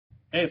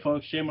Hey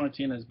folks, Jay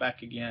Martinez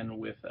back again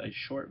with a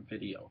short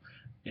video.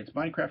 It's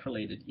Minecraft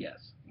related, yes,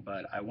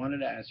 but I wanted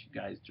to ask you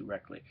guys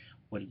directly,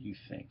 what do you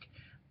think?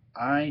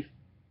 I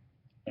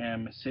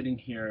am sitting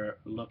here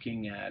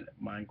looking at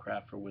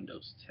Minecraft for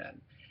Windows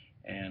 10,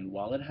 and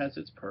while it has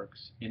its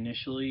perks,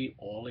 initially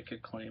all it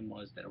could claim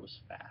was that it was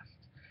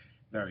fast,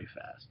 very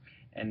fast,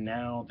 and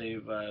now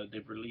they've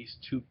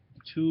released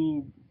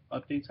two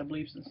updates, I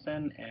believe, since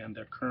then, and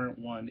their current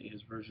one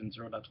is version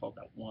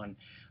 0.12.1,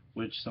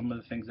 which some of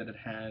the things that it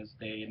has,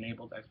 they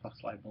enabled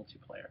Xbox Live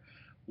multiplayer,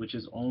 which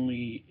is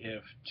only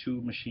if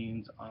two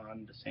machines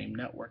on the same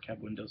network have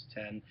Windows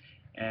 10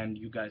 and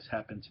you guys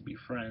happen to be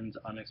friends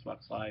on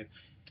Xbox Live.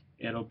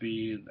 It'll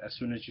be, as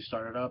soon as you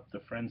start it up, the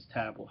friends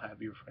tab will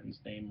have your friend's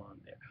name on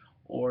there.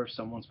 Or if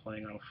someone's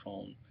playing on a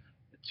phone,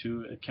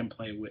 two can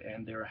play with,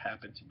 and there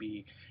happen to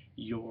be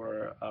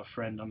your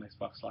friend on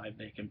Xbox Live,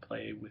 they can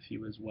play with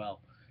you as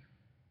well.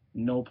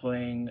 No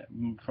playing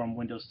from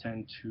Windows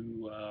 10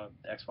 to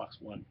Xbox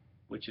One,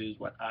 which is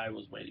what I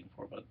was waiting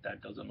for, but that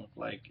doesn't look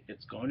like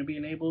it's going to be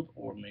enabled,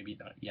 or maybe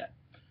not yet.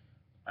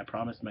 I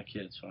promised my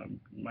kids, so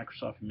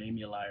Microsoft made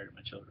me a liar to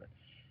my children.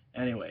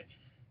 Anyway,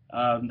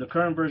 the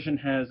current version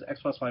has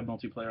Xbox Live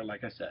multiplayer,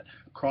 like I said,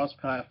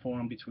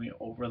 cross-platform between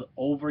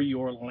over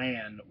your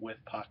LAN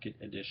with Pocket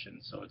Edition.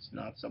 So it's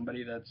not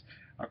somebody that's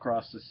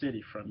across the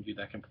city from you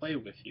that can play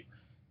with you.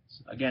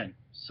 Again,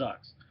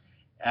 sucks.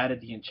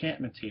 Added the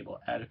enchantment table,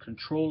 added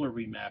controller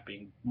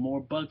remapping, more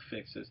bug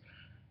fixes.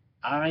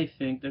 I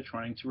think they're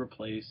trying to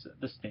replace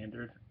the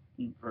standard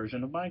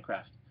version of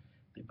Minecraft.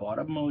 They bought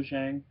up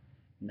Mojang.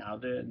 Now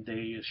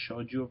they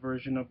showed you a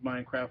version of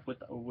Minecraft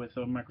with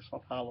a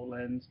Microsoft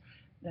HoloLens.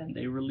 Then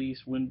they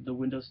released the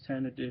Windows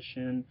 10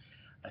 edition.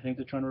 I think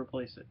they're trying to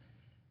replace it.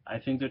 I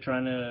think they're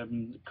trying to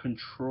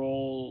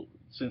control,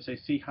 since they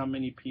see how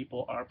many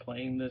people are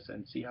playing this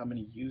and see how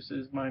many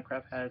uses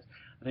Minecraft has.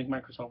 I think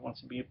Microsoft wants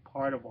to be a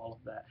part of all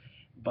of that,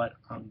 but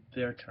on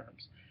their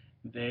terms.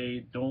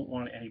 They don't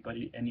want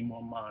any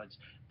more mods.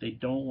 They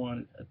don't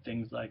want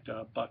things like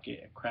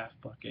Bucket and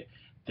Craft Bucket.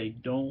 They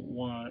don't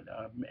want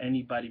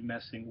anybody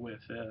messing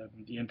with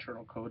the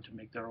internal code to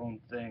make their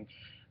own thing.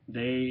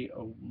 They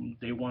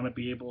want to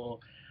be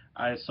able.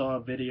 I saw a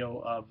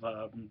video of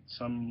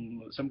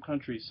some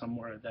country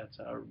somewhere that's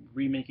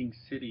remaking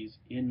cities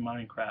in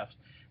Minecraft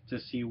to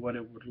see what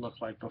it would look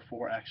like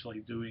before actually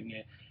doing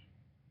it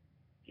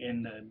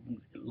in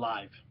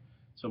live.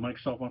 So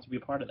Microsoft wants to be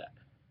a part of that.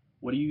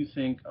 What do you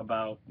think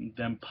about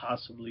them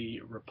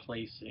possibly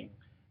replacing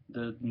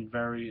the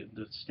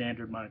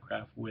standard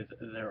Minecraft with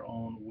their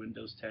own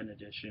Windows 10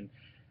 edition,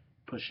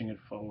 pushing it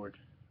forward?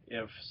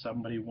 If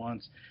somebody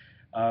wants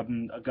a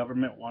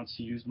government wants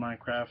to use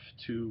Minecraft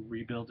to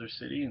rebuild their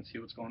city and see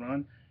what's going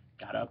on,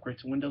 gotta upgrade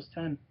to Windows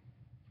 10.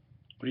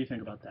 What do you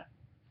think about that?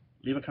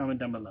 Leave a comment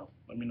down below.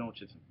 Let me know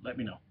what you think. Let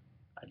me know.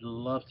 I'd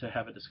love to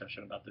have a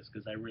discussion about this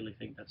because I really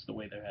think that's the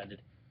way they're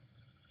headed.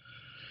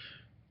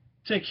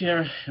 Take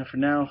care, and for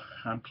now,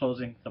 I'm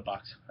closing the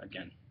box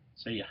again.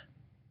 See ya.